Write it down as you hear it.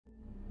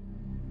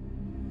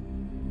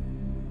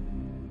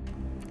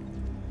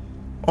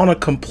On a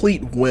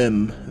complete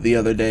whim the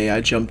other day,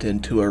 I jumped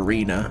into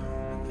Arena,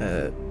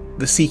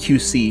 the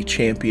CQC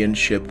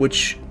Championship,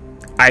 which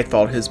I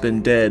thought has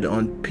been dead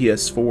on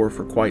PS4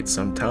 for quite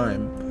some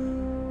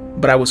time.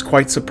 But I was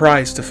quite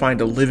surprised to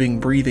find a living,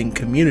 breathing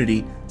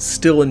community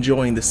still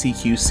enjoying the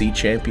CQC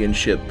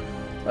Championship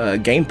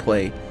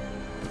gameplay.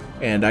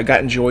 And I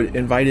got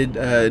invited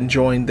and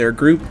joined their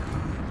group,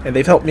 and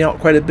they've helped me out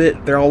quite a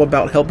bit. They're all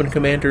about helping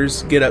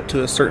commanders get up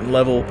to a certain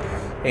level,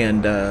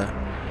 and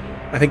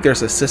I think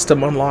there's a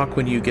system unlock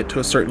when you get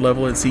to a certain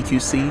level in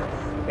CQC,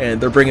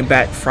 and they're bringing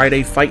back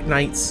Friday fight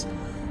nights,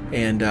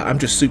 and I'm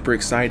just super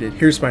excited.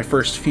 Here's my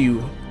first few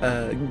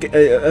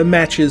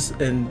matches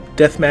and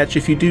deathmatch.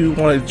 If you do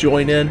want to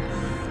join in,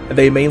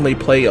 they mainly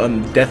play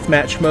on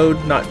deathmatch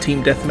mode, not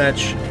team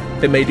deathmatch.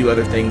 They may do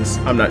other things,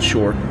 I'm not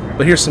sure.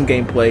 But here's some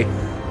gameplay,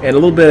 and a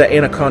little bit of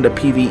Anaconda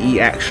PvE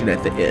action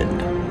at the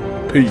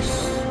end.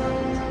 Peace.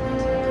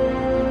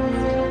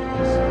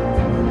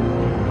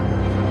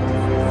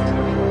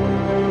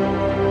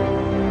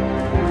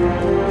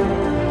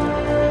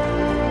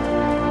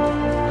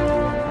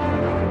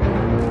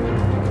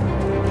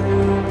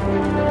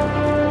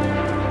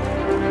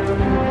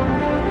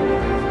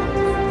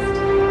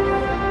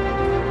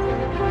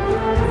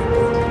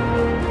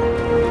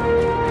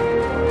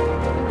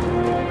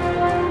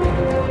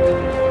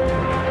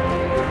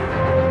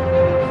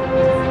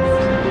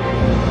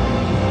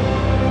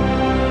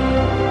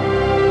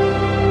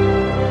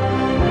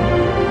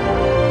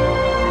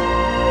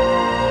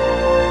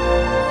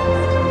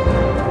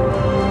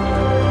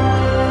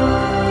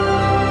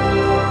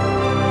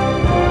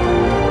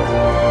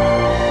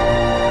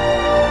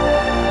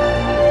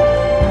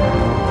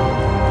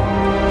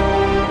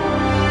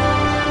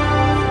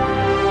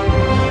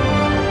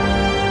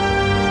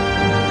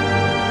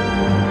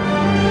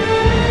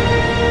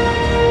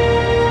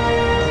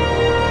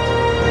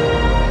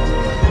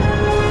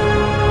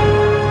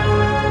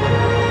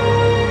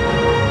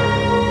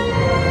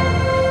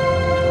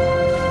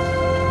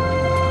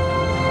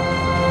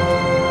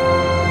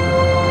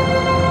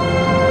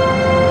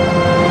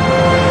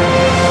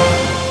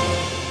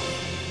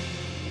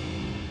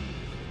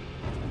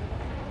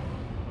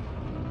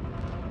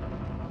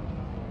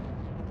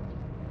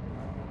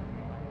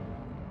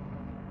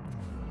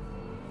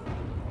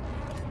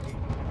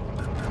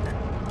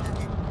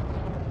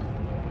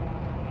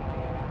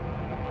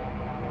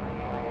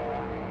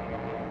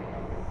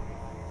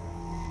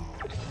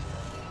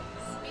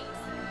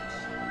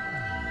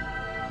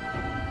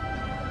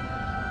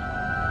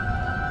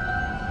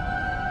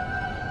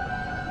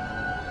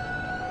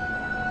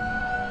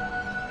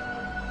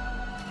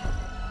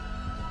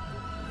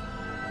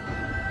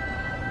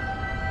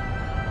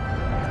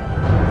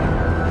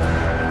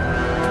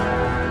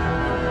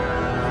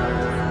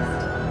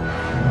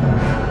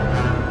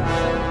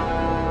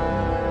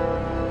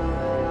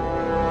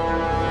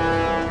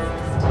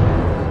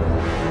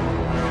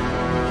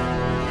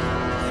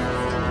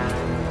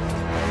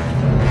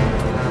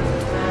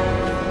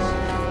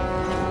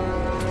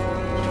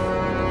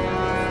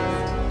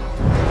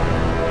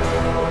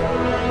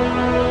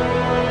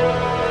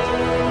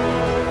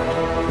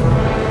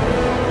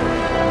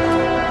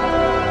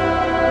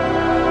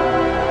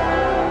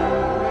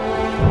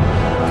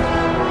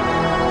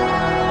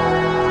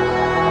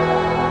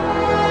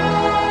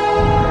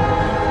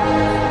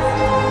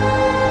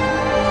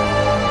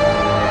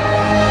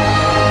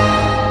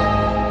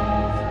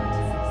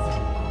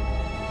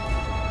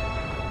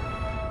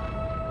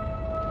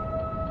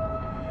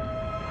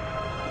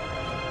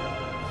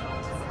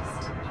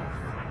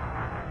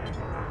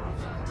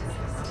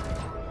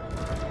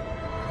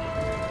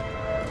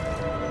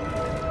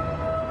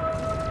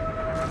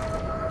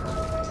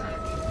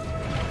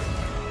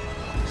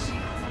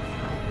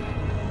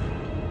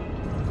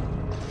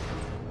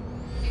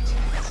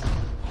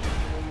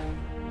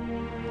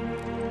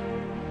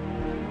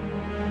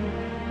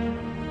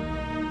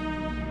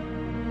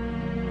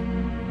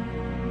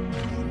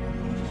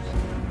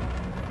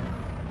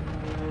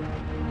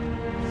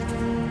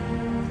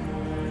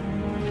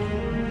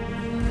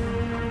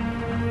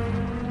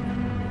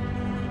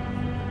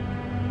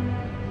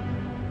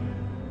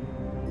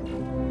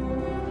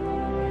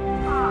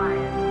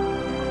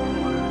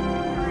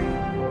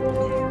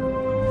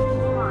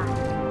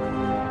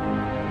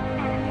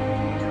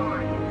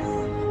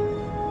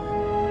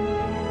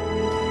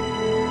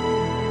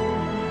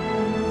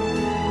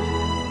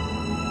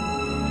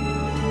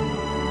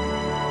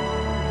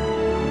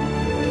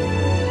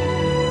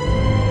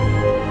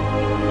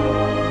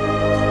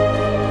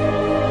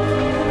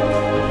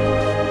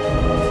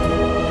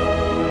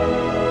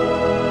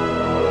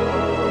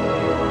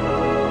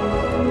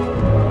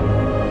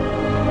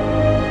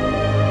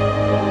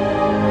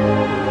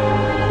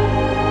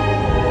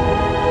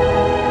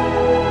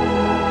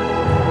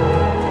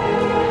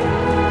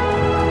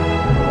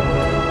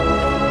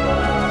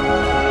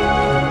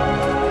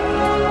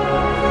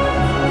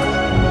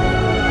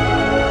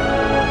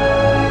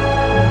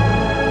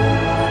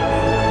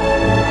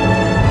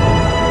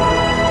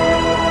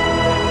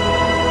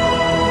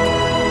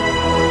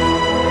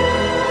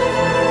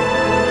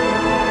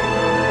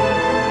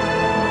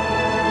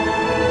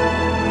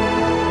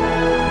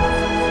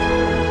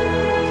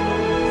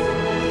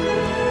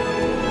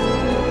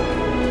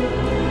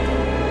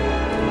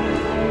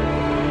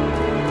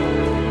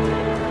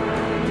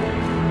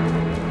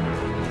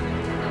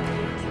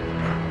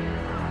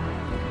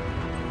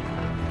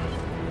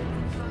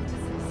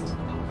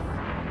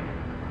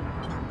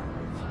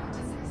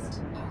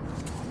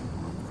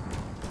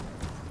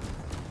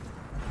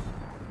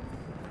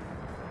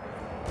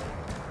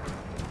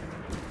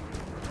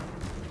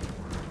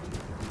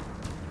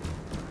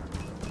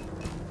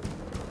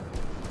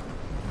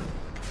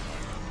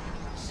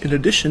 In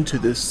addition to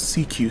this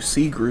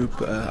CQC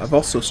group, I've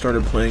also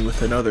started playing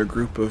with another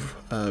group of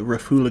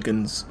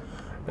Rafooligans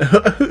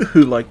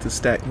who like to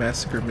stack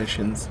massacre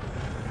missions.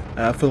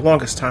 For the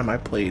longest time I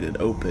played in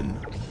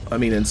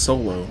in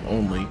solo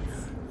only,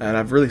 and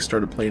I've really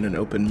started playing in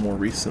open more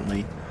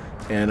recently,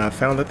 and I've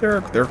found that there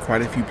are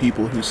quite a few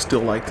people who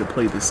still like to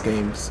play this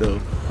game,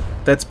 so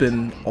that's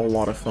been a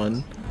lot of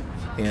fun,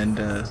 and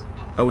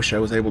I wish I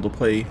was able to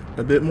play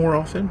a bit more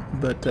often,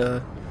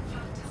 but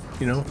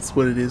you know, it's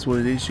what it is,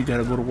 you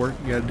gotta go to work,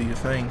 you gotta do your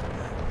thing,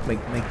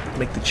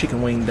 make the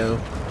chicken wing dough,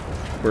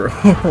 or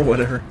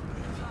whatever.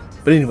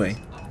 But anyway,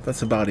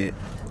 that's about it.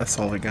 That's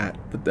all I got.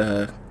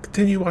 But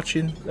continue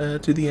watching to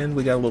the end.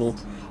 We got a little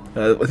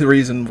the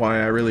reason why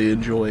I really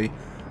enjoy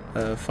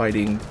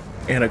fighting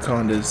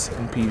anacondas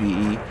in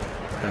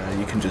PvE.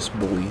 You can just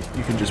bully,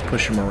 you can just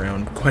push them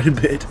around quite a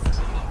bit.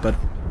 But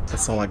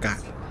that's all I got.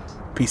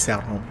 Peace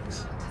out,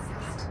 homies.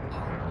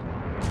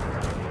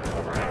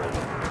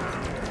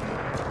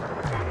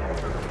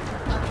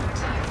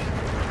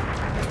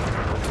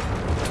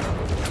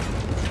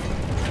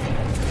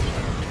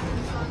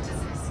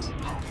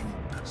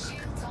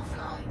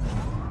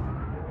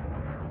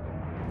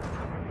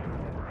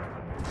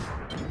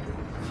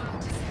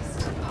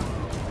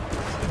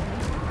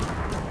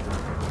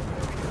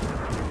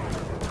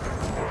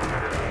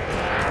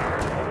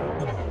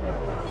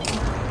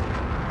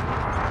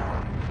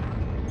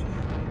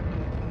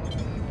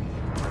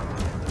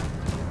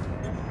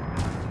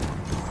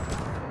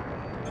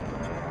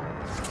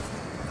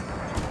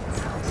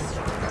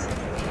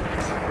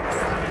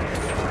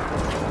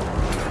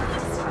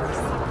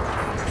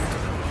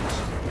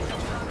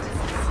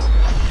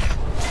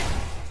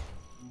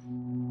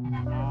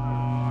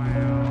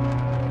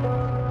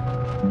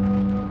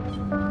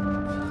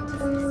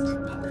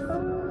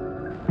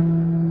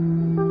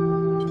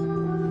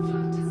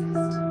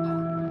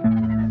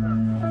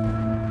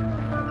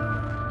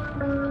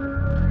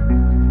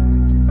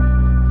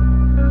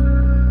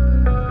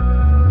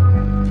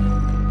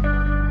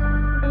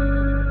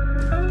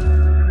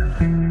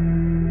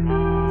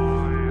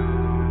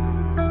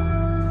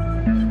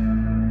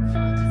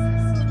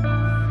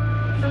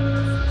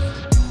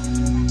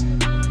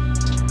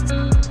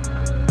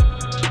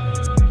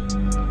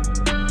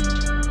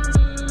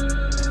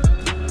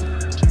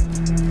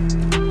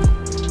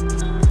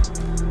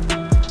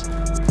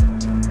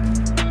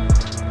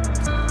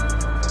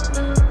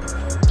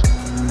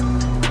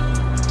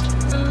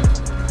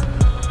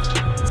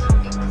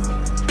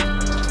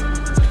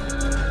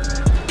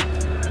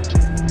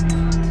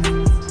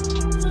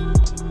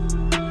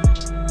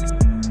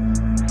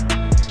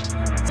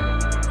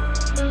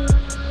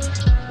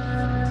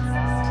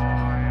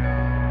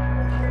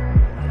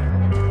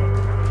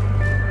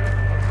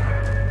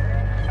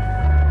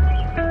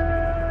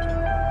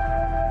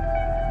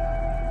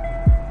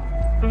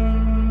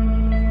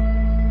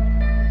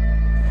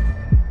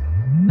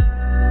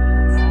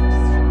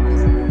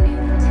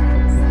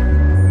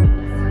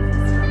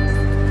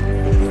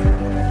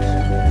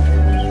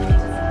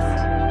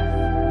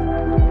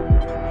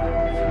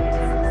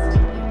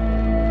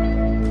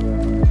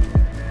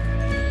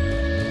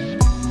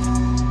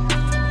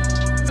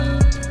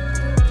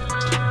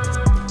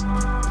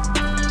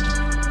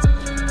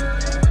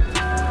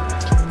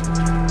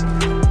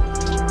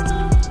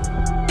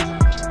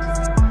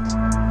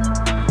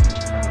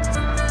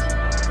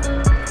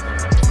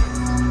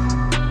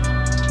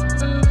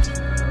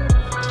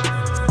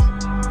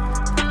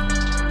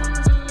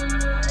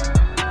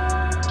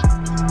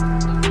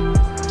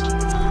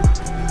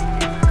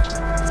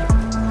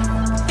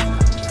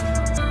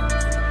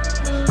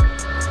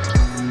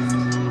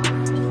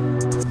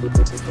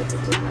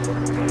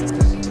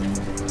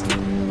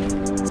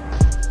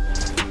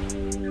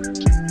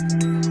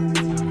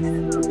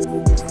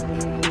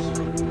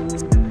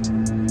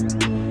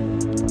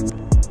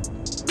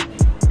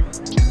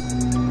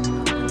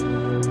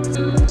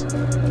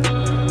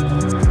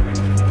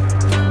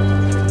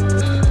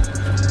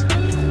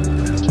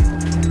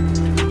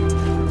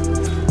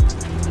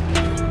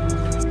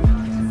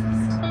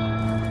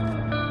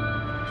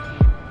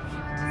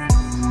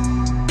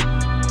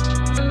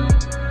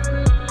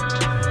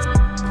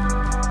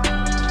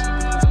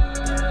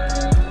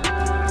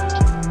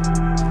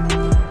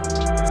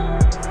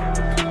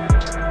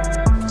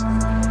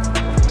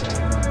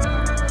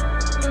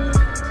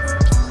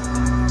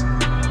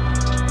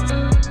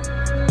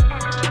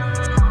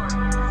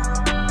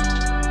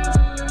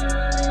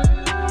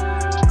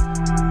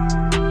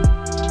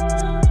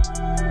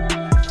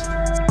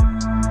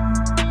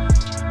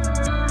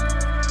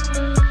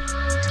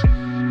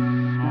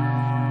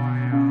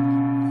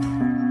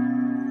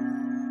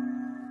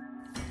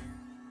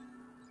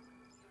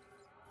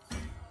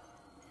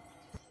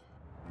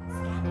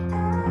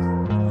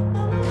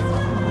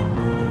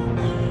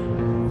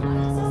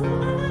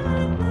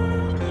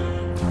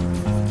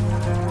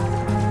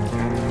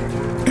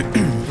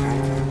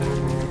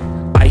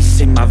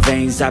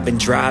 veins, I've been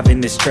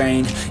driving this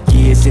train.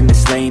 Years in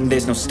this lane,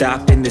 there's no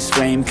stopping this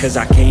flame. Cause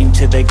I came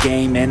to the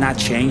game and I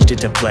changed it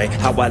to play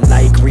how I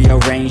like,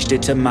 rearranged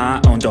it to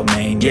my own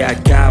domain. Yeah, I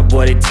got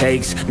what it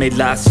takes, made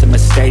lots of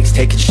mistakes,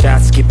 taking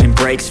shots, skipping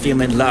breaks,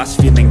 feeling lost,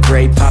 feeling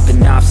great,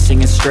 popping off,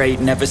 singing straight,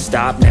 never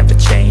stopped, never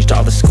changed.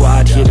 All the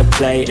squad here to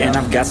play, and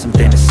I've got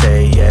something to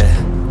say, yeah.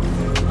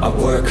 I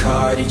work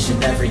hard each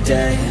and every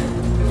day,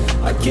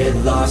 I get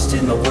lost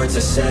in the words I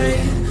say.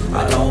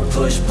 I don't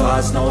push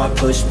pause, no, I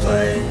push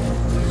play.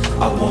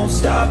 I won't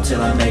stop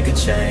till I make a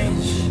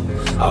change.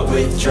 I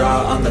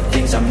withdraw on the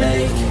things I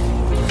make.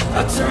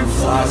 I turn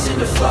flaws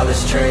into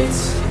flawless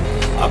traits.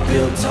 I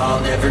build tall,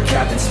 never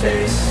capped in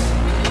space.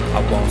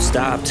 I won't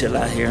stop till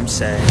I hear him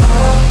say,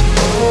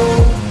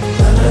 oh,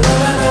 la la la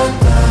la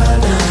la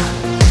la,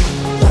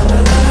 la la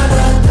la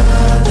la la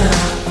la,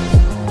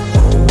 oh,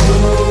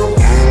 oh.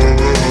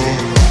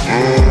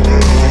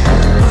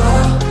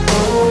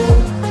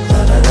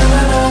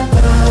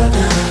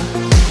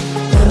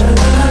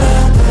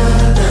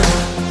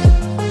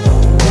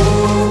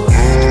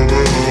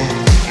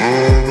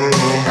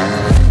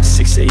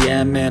 6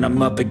 a.m. and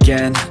I'm up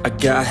again. I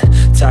got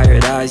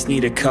tired eyes,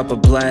 need a cup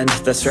of blend.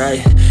 That's right,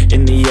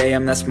 in the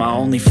AM, that's my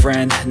only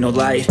friend. No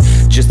light,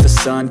 just the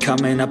sun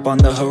coming up on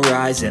the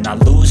horizon. I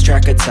lose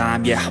track of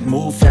time, yeah, I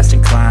move fast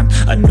and climb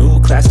a new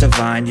class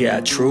divine, yeah,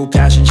 true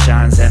passion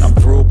shines. And I'm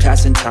through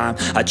passing time,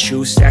 I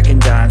choose stacking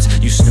dimes.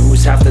 You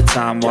snooze half the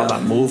time while I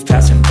move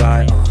passing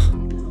by.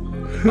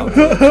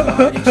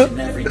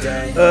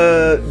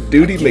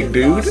 Duty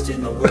McDude?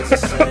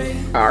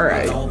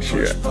 Alright,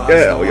 sure.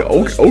 Yeah,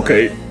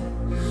 okay.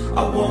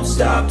 I won't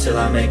stop till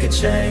I make a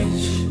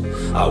change.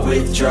 I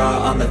withdraw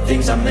on the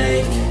things I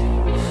make.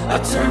 I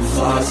turn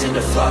flaws into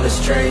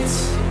flawless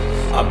traits.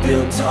 I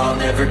build tall,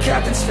 never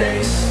capped in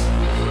space.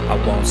 I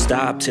won't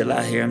stop till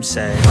I hear him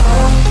say,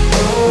 oh,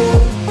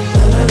 oh.